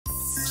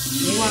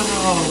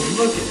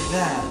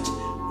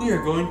that. We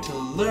are going to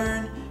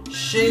learn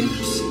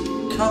shapes,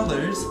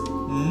 colors,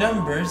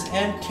 numbers,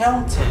 and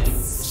counting.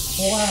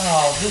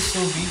 Wow, this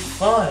will be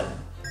fun.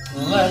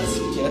 Let's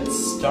get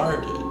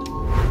started.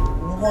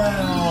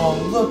 Wow,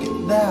 look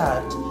at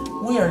that.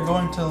 We are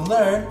going to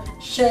learn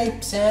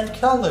shapes and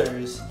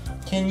colors.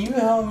 Can you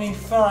help me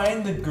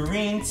find the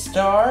green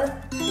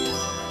star?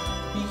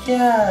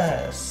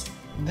 Yes,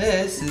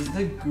 this is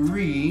the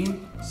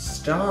green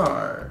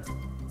star.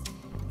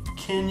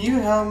 Can you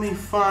help me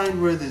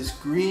find where this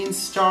green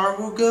star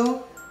will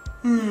go?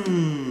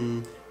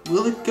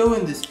 Will it go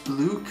in this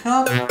blue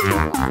cup?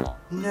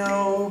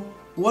 No.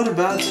 What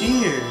about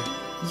here?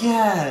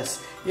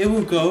 Yes, it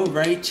will go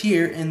right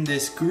here in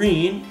this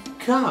green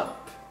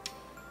cup.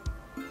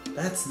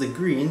 That's the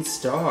green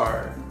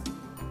star.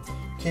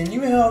 Can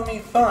you help me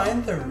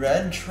find the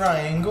red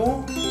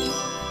triangle?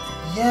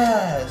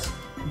 Yes,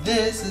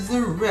 this is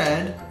the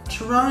red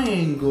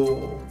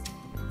triangle.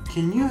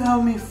 Can you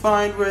help me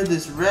find where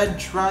this red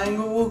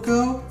triangle will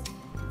go?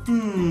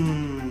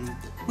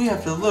 We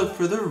have to look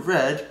for the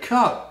red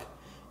cup.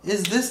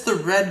 Is this the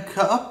red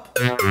cup?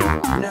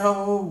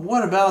 No,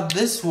 what about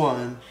this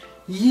one?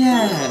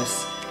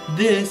 Yes,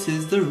 this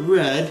is the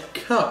red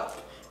cup,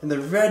 and the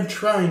red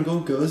triangle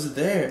goes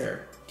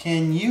there.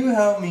 Can you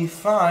help me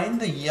find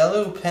the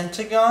yellow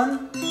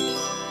pentagon?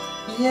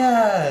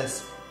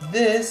 Yes,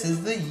 this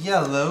is the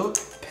yellow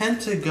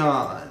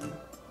pentagon.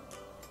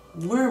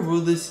 Where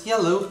will this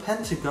yellow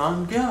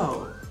pentagon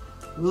go?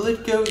 Will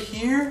it go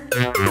here?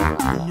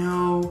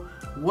 No.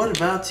 What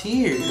about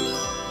here?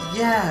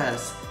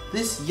 Yes,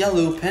 this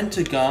yellow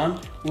pentagon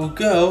will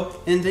go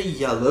in the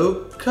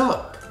yellow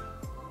cup.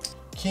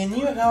 Can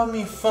you help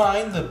me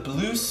find the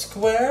blue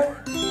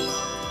square?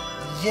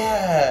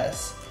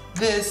 Yes,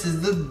 this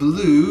is the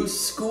blue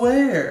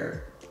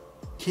square.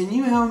 Can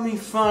you help me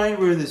find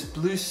where this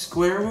blue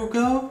square will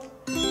go?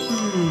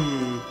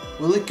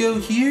 Will it go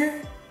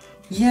here?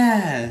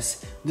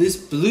 Yes, this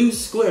blue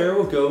square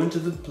will go into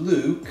the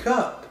blue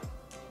cup.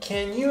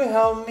 Can you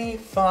help me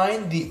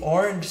find the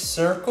orange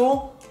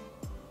circle?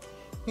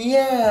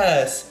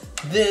 Yes,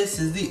 this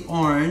is the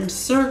orange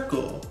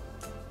circle.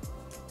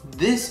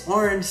 This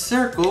orange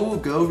circle will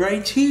go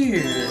right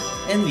here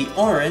in the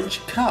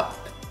orange cup.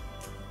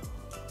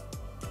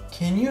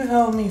 Can you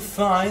help me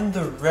find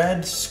the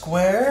red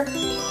square?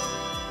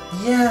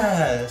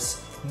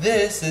 Yes,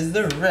 this is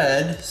the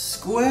red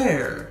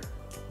square.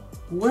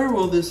 Where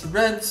will this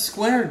red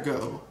square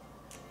go?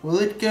 Will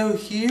it go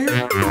here?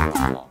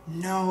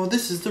 No,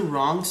 this is the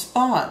wrong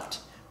spot.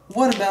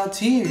 What about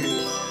here?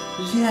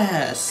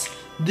 Yes,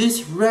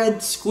 this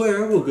red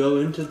square will go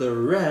into the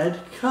red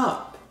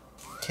cup.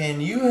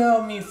 Can you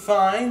help me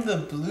find the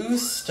blue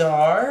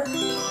star?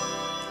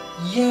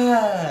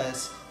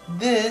 Yes,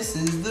 this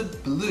is the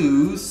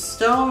blue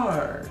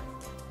star.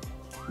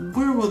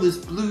 Where will this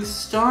blue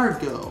star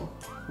go?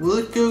 Will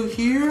it go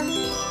here?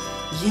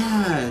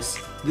 Yes,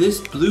 this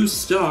blue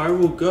star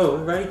will go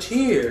right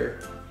here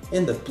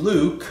in the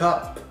blue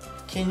cup.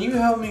 Can you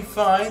help me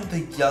find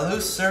the yellow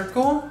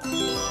circle?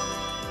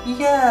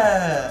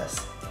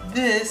 Yes,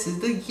 this is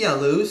the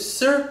yellow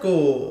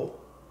circle.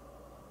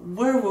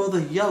 Where will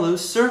the yellow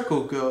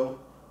circle go?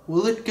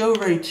 Will it go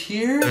right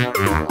here?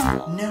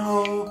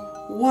 No.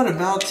 What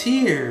about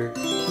here?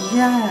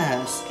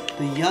 Yes,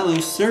 the yellow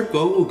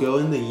circle will go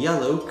in the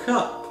yellow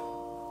cup.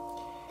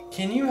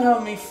 Can you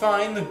help me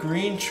find the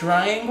green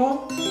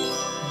triangle?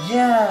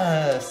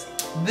 Yes,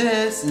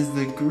 this is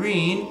the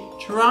green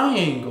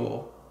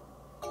triangle.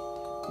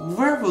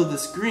 Where will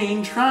this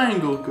green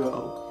triangle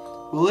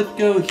go? Will it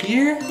go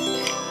here?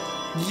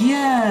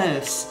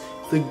 Yes,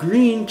 the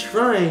green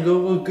triangle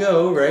will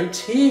go right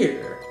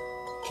here.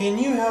 Can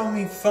you help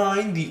me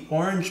find the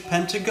orange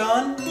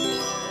pentagon?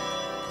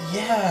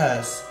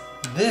 Yes,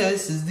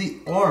 this is the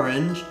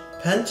orange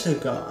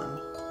pentagon.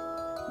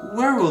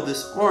 Where will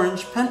this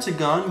orange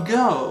pentagon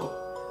go?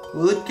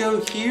 Will it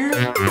go here?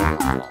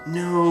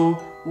 No.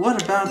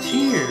 What about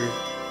here?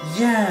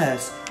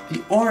 Yes,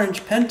 the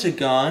orange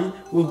pentagon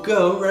will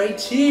go right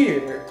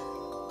here.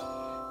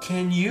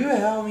 Can you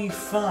help me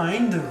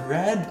find the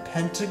red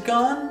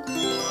pentagon?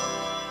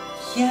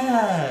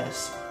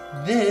 Yes,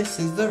 this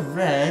is the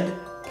red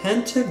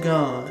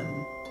pentagon.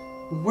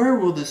 Where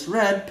will this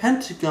red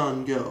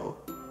pentagon go?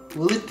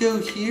 Will it go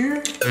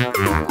here?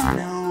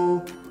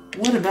 No.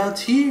 What about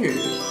here?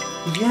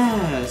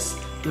 Yes,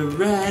 the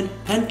red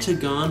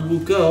pentagon will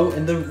go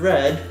in the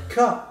red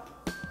cup.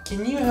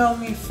 Can you help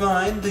me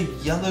find the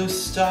yellow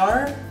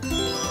star?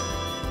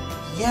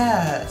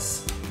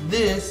 Yes,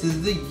 this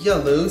is the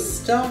yellow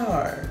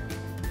star.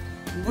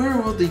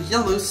 Where will the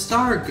yellow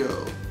star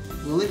go?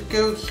 Will it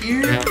go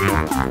here?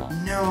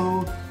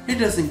 No, it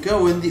doesn't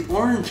go in the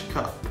orange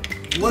cup.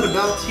 What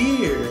about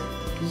here?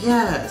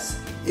 Yes,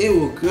 it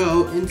will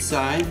go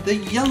inside the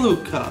yellow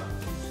cup.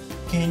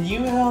 Can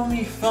you help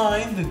me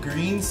find the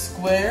green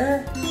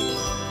square?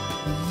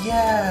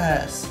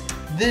 Yes,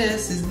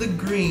 this is the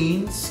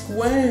green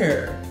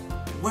square.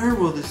 Where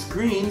will this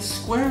green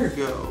square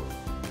go?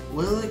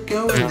 Will it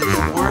go in this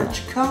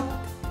orange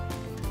cup?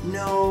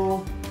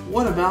 No.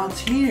 what about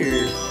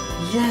here?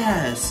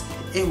 Yes,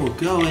 it will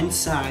go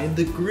inside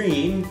the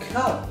green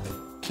cup.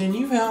 Can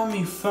you help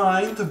me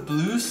find the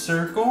blue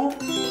circle?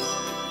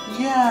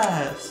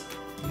 Yes,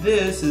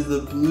 this is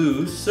the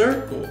blue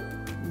circle.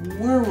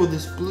 Where will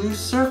this blue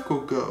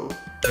circle go?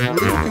 Will it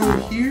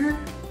go here?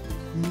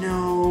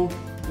 No.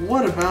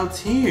 What about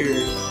here?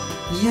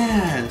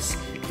 Yes,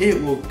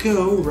 it will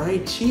go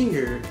right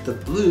here, the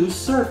blue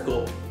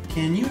circle.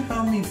 Can you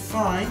help me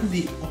find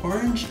the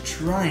orange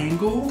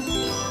triangle?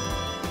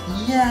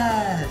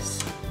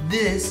 Yes,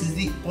 this is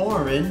the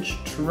orange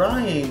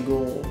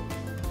triangle.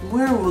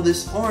 Where will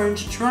this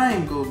orange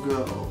triangle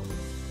go?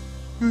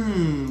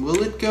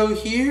 Will it go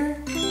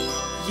here?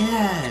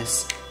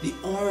 Yes, the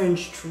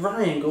orange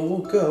triangle will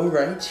go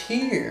right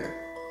here.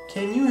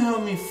 Can you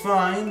help me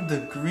find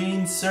the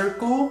green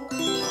circle?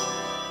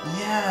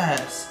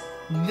 Yes,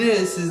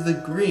 this is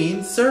the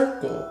green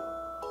circle.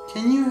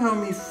 Can you help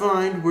me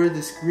find where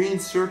this green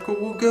circle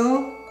will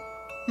go?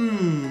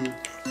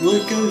 Will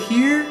it go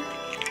here?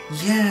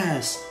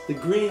 Yes, the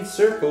green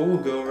circle will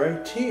go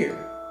right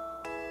here.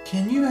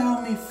 Can you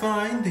help me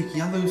find the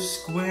yellow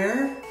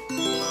square?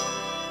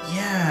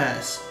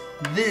 Yes,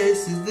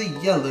 this is the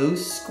yellow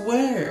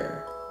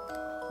square.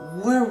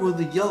 Where will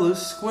the yellow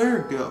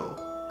square go?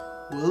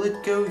 Will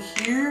it go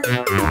here?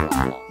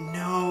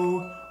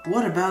 No.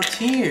 What about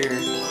here?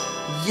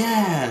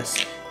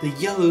 Yes, the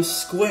yellow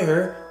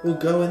square will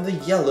go in the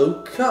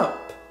yellow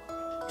cup.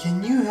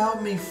 Can you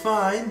help me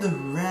find the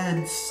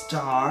red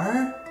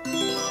star?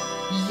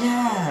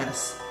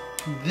 Yes,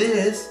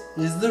 this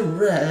is the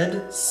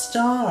red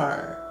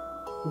star.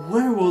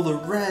 Where will the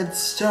red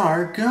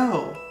star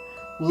go?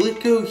 Will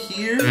it go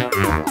here?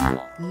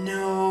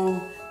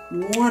 No.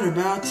 What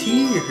about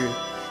here?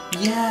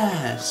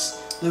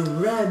 Yes, the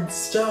red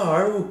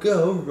star will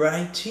go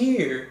right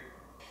here.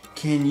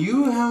 Can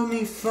you help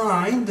me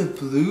find the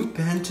blue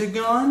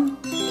pentagon?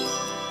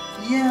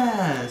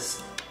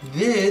 Yes,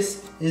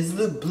 this is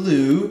the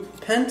blue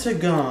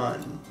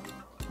pentagon.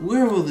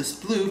 Where will this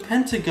blue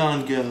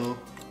pentagon go?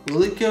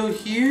 Will it go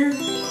here?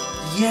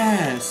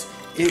 Yes,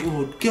 it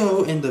will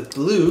go in the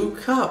blue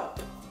cup.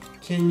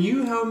 Can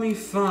you help me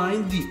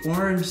find the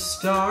orange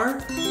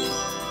star?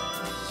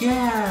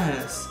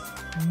 Yes,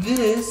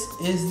 this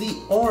is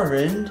the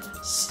orange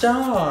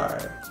star.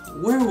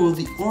 Where will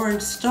the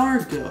orange star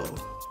go?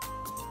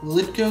 Will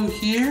it go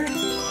here?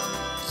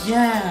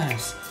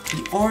 Yes,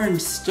 the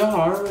orange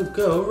star will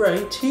go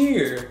right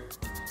here.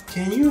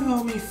 Can you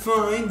help me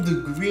find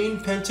the green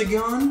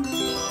pentagon?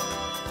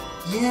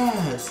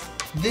 Yes,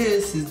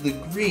 this is the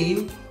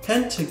green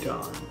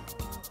pentagon.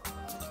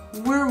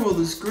 Where will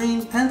this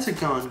green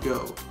pentagon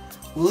go?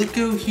 Will it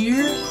go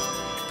here?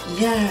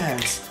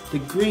 Yes, the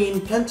green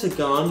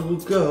pentagon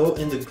will go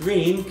in the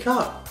green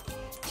cup.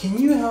 Can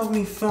you help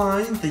me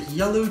find the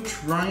yellow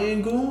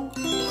triangle?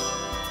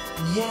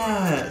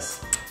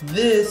 Yes,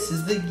 this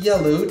is the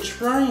yellow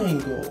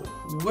triangle.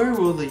 Where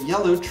will the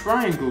yellow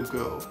triangle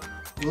go?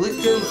 Will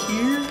it go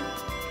here?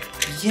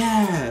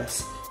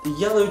 Yes, the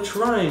yellow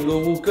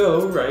triangle will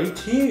go right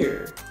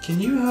here. Can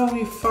you help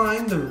me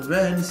find the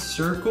red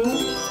circle?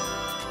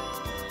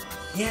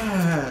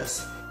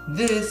 Yes,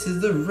 this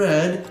is the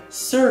red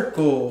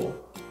circle.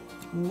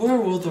 Where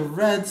will the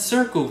red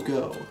circle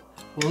go?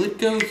 Will it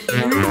go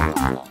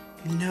here?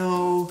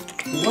 No.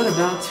 What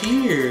about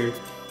here?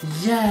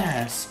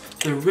 Yes,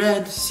 the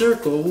red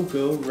circle will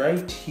go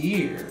right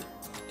here.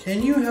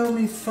 Can you help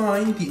me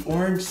find the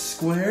orange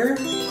square?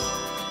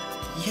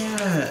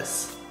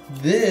 Yes,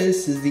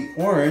 this is the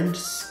orange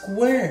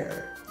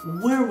square.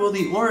 Where will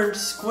the orange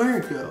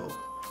square go?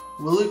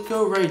 Will it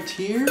go right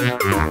here?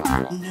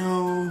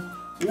 No.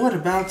 What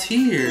about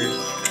here?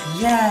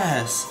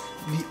 Yes,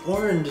 the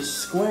orange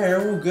square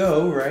will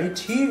go right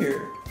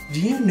here.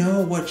 Do you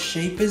know what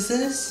shape is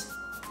this?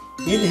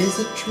 It is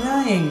a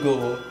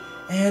triangle.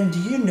 And do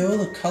you know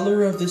the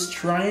color of this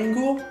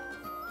triangle?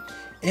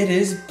 It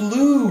is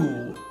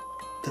blue.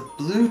 The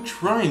blue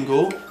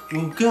triangle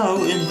will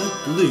go in the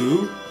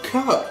blue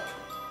cup.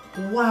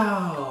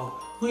 Wow,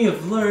 we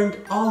have learned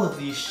all of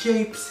these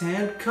shapes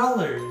and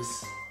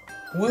colors.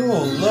 We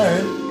will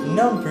learn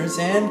numbers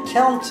and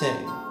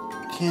counting.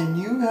 Can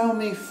you help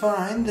me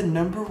find the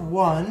number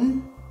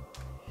 1?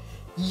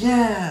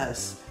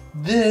 Yes,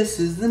 this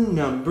is the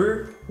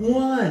number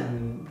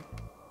 1.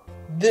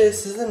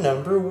 This is the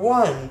number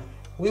 1.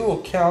 We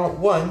will count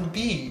 1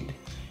 bead.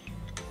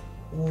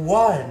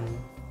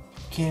 1.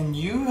 Can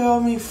you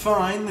help me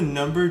find the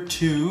number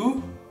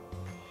 2?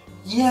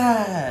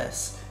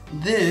 Yes,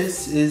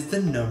 this is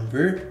the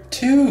number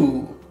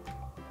 2.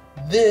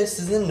 This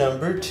is the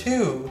number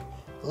 2.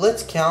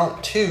 Let's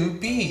count 2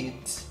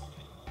 beads.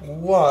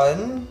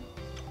 1,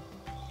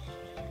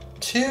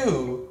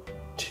 2.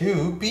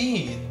 2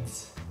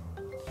 beads.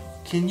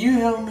 Can you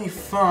help me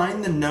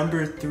find the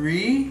number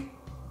 3?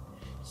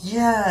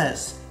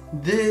 Yes,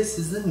 this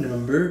is the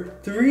number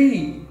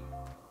 3.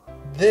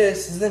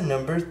 This is the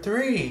number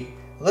 3.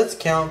 Let's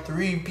count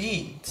 3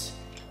 beads.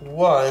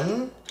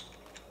 1,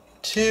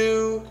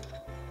 2,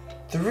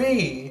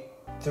 3.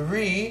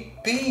 3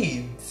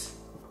 beads.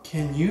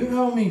 Can you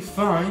help me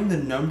find the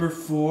number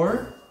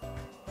 4?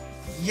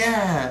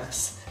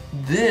 Yes,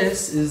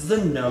 this is the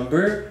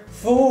number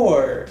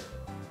 4.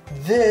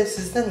 This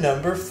is the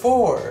number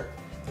 4.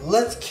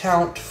 Let's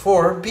count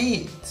 4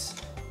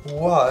 beads.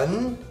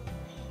 1,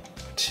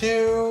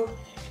 2,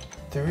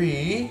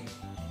 3,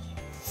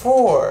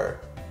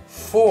 4.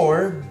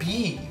 4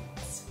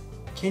 beads.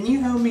 Can you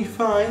help me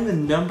find the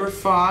number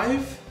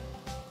 5?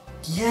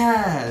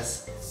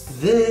 Yes,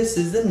 this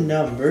is the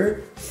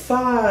number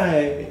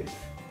 5.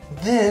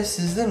 This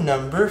is the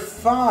number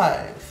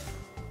 5.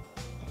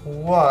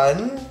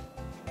 1,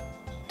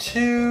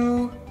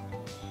 2,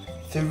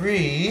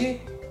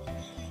 3,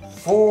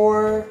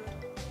 4,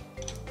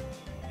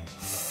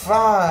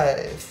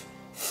 5.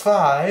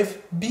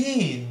 5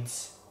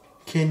 beads.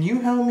 Can you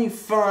help me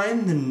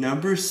find the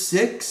number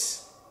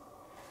 6?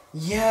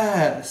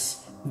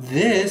 Yes,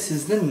 this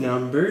is the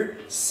number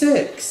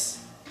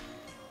 6.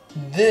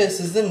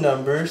 This is the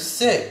number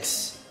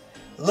 6.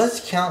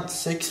 Let's count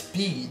 6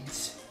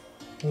 beads.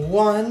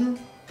 1,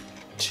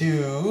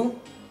 2,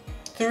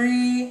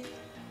 3,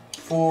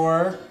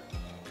 4,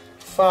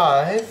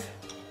 5,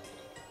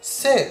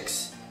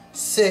 6.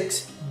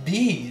 6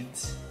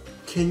 beads.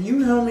 Can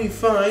you help me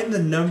find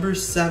the number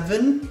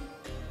 7?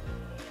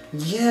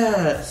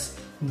 Yes,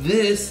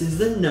 this is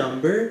the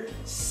number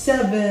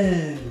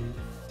 7.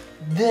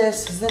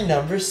 This is the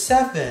number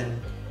 7.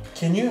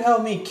 Can you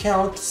help me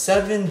count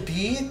 7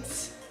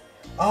 beads?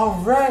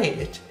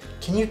 Alright,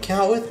 can you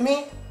count with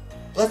me?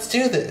 Let's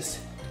do this.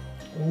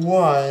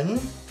 1,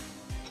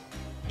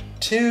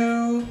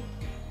 2,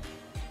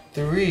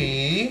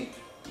 3,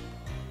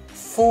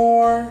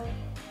 4,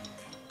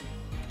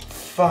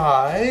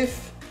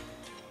 5,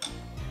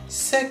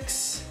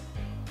 6,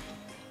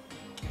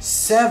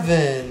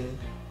 7.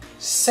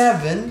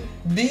 7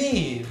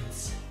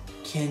 beads.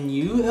 Can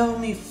you help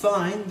me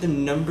find the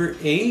number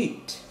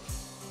 8?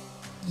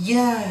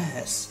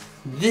 Yes,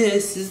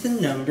 this is the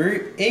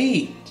number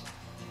 8.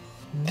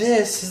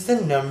 This is the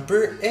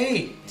number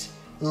 8.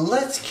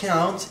 Let's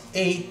count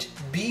 8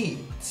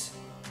 beads.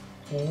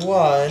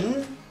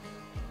 1,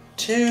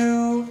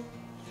 2,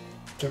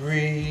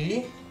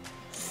 3,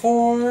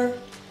 4,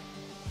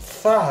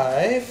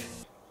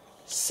 5,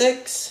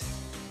 6,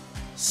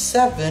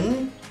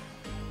 7,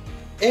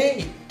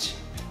 8.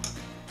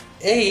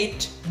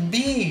 8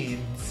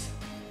 beads.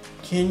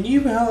 Can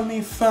you help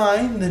me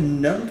find the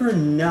number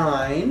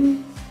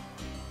 9?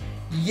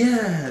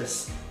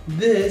 Yes,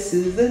 this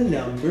is the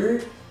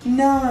number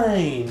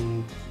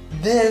 9.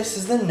 This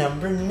is the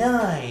number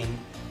 9.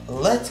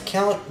 Let's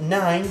count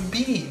 9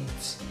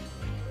 beads.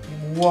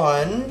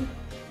 1,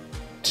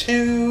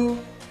 2,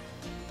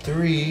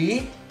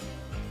 3,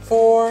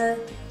 4,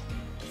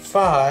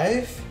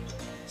 5,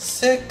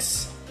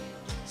 6,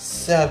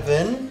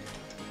 7,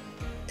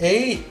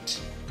 8.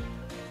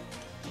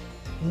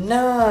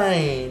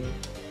 9.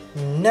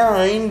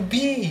 9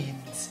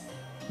 beads.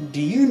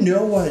 Do you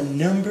know what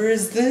number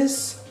is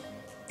this?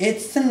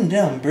 It's the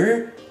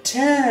number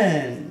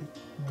 10.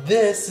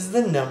 This is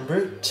the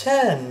number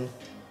 10.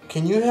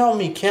 Can you help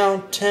me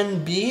count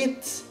 10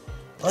 beads?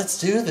 Let's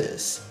do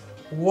this.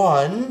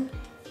 1,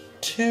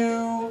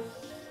 2,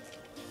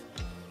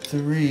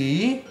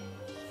 3,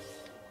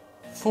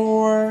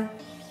 4,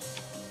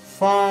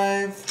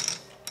 5,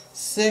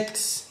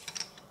 6,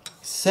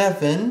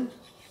 7,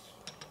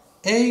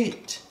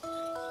 8,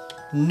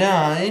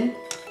 9,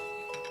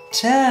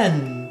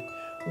 10.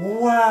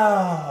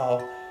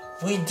 Wow!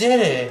 We did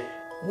it!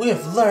 We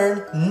have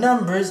learned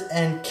numbers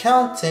and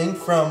counting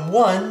from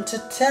 1 to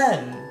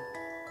 10.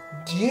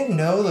 Do you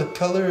know the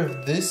color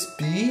of this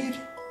bead?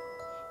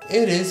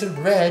 It is a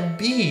red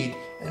bead,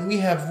 and we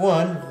have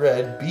 1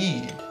 red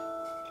bead.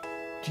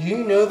 Do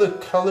you know the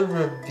color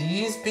of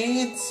these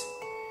beads?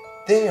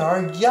 They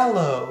are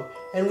yellow,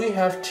 and we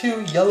have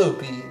 2 yellow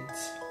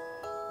beads.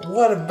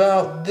 What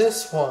about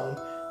this one?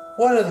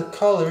 What are the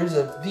colors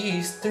of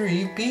these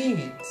 3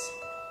 beads?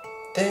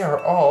 They are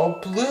all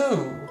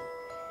blue.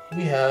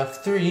 We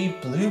have 3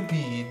 blue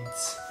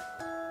beads.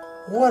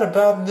 What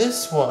about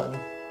this one?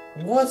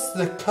 What's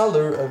the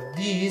color of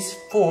these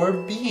 4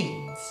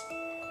 beads?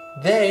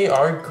 They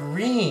are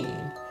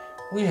green.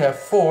 We have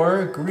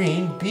 4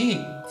 green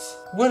beads.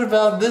 What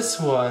about this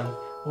one?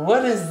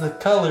 What is the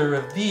color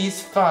of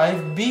these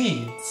 5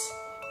 beads?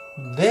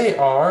 They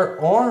are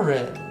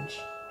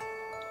orange.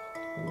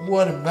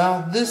 What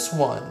about this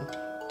one?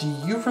 Do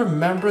you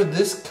remember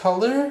this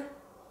color?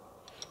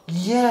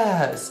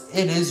 Yes,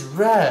 it is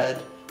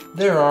red.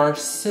 There are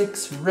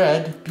 6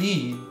 red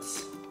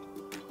beads.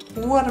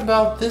 What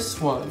about this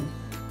one?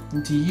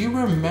 Do you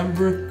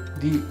remember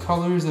the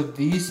colors of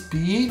these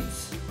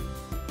beads?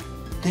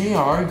 They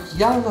are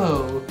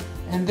yellow,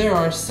 and there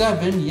are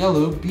 7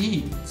 yellow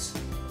beads.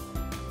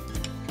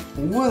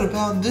 What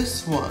about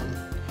this one?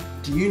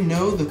 Do you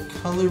know the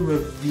color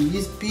of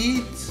these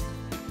beads?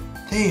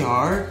 They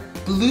are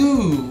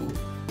blue.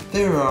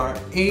 There are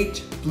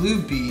 8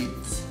 blue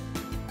beads.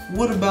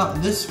 What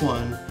about this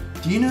one?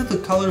 Do you know the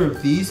color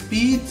of these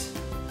beads?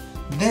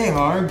 They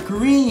are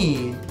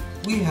green.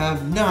 We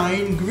have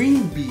 9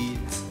 green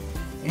beads.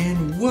 And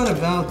what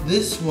about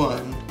this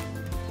one?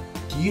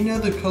 Do you know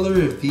the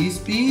color of these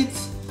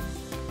beads?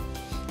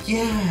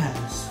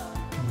 Yes,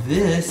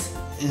 this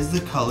is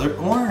the color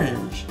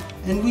orange,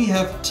 and we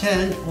have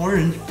 10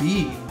 orange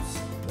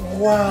beads.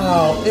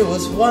 Wow, it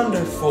was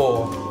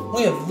wonderful.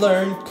 We have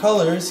learned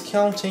colors,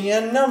 counting,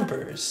 and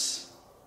numbers.